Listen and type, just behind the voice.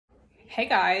Hey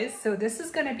guys, so this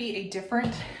is gonna be a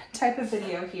different type of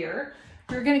video here.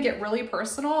 We're gonna get really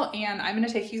personal and I'm gonna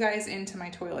take you guys into my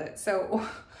toilet. So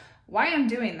why I'm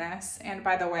doing this, and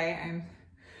by the way, I'm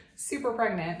super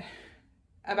pregnant,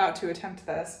 about to attempt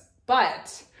this,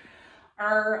 but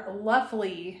our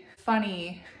lovely,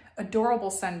 funny,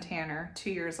 adorable son Tanner, 2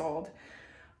 years old,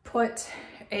 put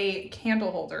a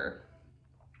candle holder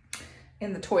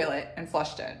in the toilet and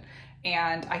flushed it.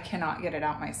 And I cannot get it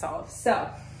out myself. So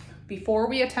before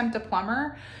we attempt a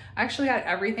plumber, I actually got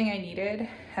everything I needed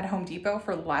at Home Depot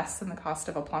for less than the cost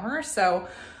of a plumber. So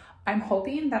I'm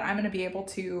hoping that I'm gonna be able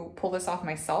to pull this off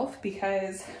myself,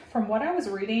 because from what I was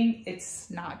reading,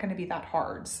 it's not gonna be that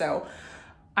hard. So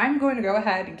I'm going to go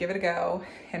ahead and give it a go.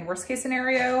 In worst case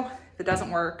scenario, if it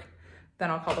doesn't work, then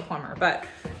I'll call the plumber. But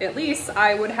at least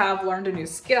I would have learned a new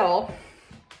skill.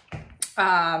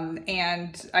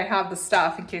 And I have the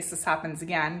stuff in case this happens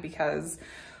again, because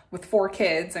with 4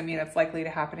 kids, I mean, it's likely to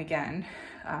happen again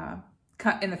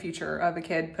in the future of a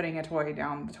kid putting a toy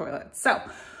down the toilet. So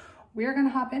we're gonna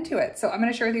hop into it. So I'm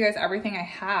gonna share with you guys everything I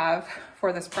have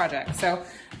for this project. So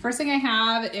first thing I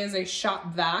have is a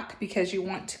Shopvac, because you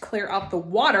want to clear out the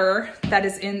water that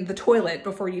is in the toilet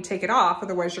before you take it off.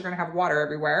 Otherwise you're gonna have water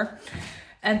everywhere.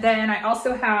 And then I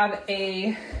also have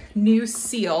a new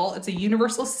seal. It's a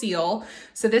universal seal.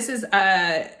 So this is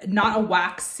not a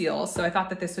wax seal. So I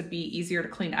thought that this would be easier to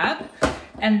clean up.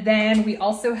 And then we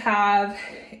also have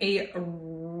a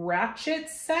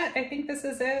ratchet set. I think this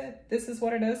is it. This is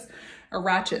what it is. A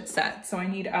ratchet set. So I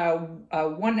need a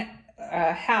 1/2,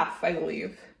 I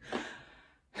believe.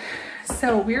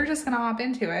 So we're just gonna hop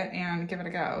into it and give it a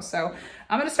go. So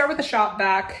I'm gonna start with the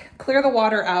Shopvac, clear the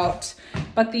water out.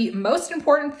 But the most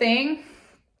important thing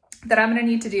that I'm gonna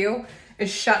need to do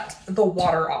is shut the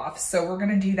water off. So we're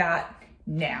gonna do that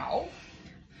now.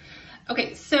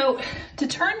 Okay, so to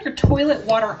turn your toilet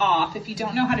water off, if you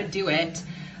don't know how to do it,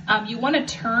 you wanna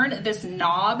turn this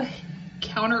knob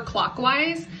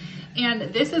counterclockwise,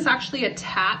 and this is actually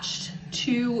attached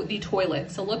to the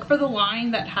toilet. So look for the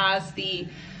line that has the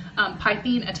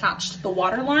piping attached to the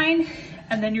water line,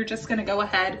 and then you're just gonna go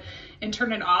ahead and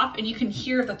turn it off, and you can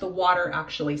hear that the water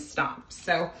actually stops.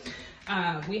 So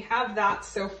we have that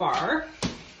so far.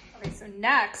 Okay, so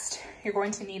next you're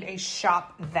going to need a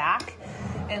Shopvac,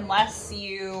 unless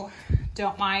you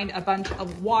don't mind a bunch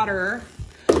of water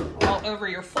all over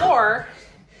your floor,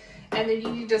 and then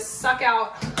you need to suck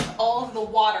out all of the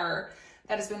water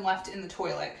that has been left in the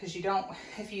toilet, because you don't,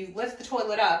 if you lift the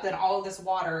toilet up, then all of this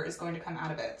water is going to come out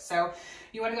of it. So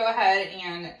you want to go ahead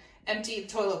and empty the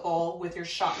toilet bowl with your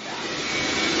Shopvac.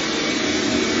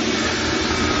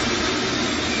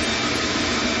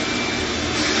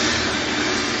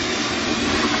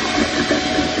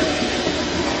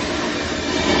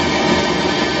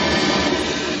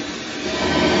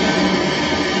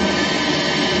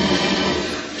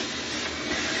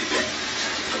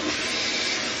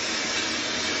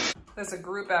 This is a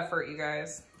group effort, you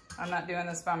guys. I'm not doing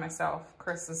this by myself.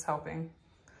 Chris is helping.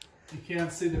 You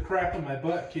can't see the crack in my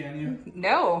butt, can you?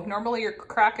 No, normally your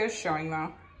crack is showing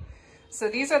though. So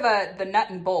these are the nut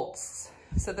and bolts.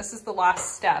 So this is the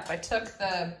last step. I took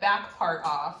the back part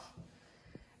off,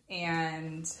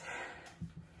 and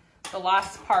the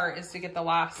last part is to get the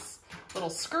last little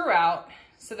screw out,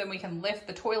 so then we can lift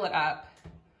the toilet up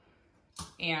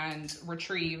and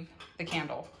retrieve the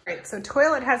candle. All right, so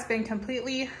toilet has been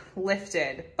completely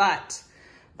lifted, but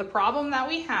the problem that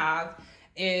we have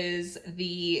is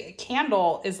the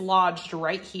candle is lodged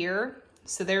right here.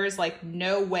 So there is like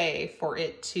no way for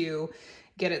it to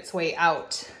get its way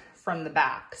out from the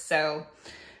back. So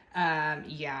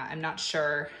yeah, I'm not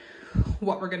sure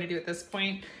what we're gonna do at this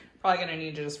point. Probably gonna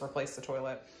need to just replace the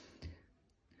toilet.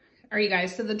 All right,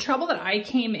 guys, so the trouble that I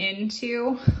came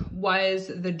into was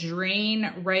the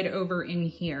drain right over in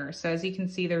here. So as you can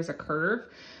see, there's a curve.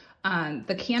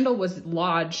 The candle was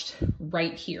lodged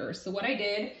right here. So what I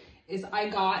did is I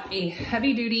got a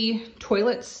heavy duty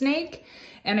toilet snake,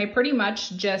 and I pretty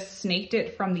much just snaked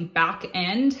it from the back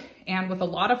end, and with a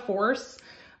lot of force,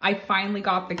 I finally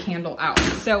got the candle out.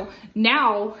 So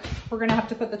now we're gonna have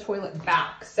to put the toilet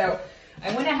back. So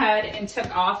I went ahead and took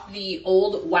off the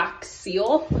old wax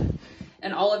seal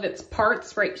and all of its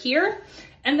parts right here.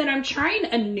 And then I'm trying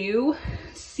a new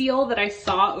seal that I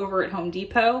saw over at Home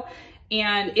Depot,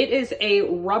 and it is a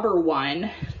rubber one,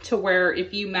 to where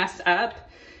if you mess up,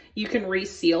 you can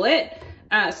reseal it.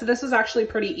 So this was actually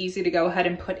pretty easy to go ahead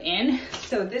and put in.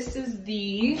 So this is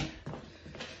the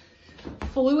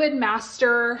Fluid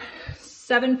Master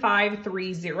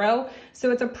 7530.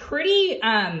 So it's a pretty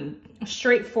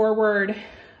straightforward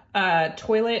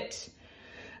toilet.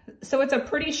 So it's a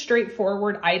pretty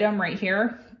straightforward item right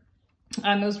here.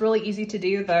 It was really easy to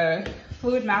do. The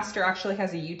Fluid Master actually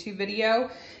has a YouTube video,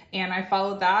 and I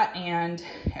followed that and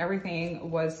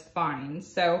everything was fine.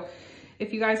 So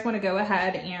if you guys want to go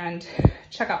ahead and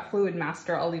check out Fluid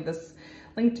Master, I'll leave this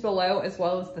linked below, as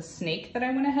well as the snake that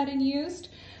I went ahead and used.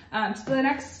 So the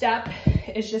next step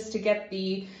is just to get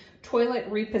the toilet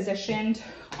repositioned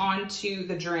onto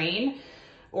the drain,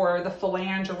 or the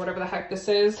flange, or whatever the heck this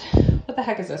is. What the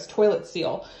heck is this? Toilet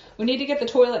seal. We need to get the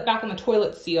toilet back on the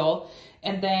toilet seal,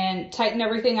 and then tighten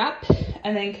everything up,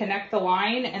 and then connect the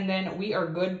line, and then we are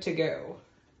good to go.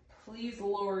 Please,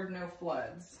 Lord, no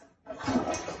floods.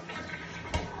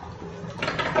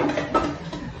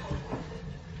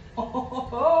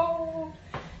 Oh,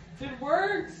 it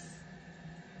works.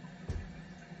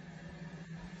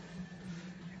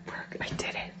 I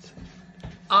did it.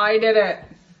 I did it.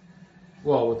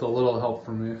 Well, with a little help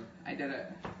from me. I did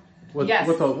it. Yes.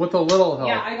 With a little help.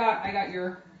 Yeah, I got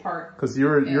your part. Because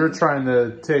you're trying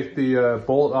to take the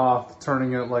bolt off,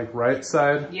 turning it like right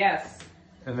side. Yes.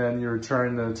 And then you're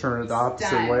trying to turn it the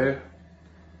opposite way.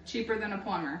 Cheaper than a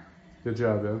plumber. Good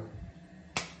job, babe.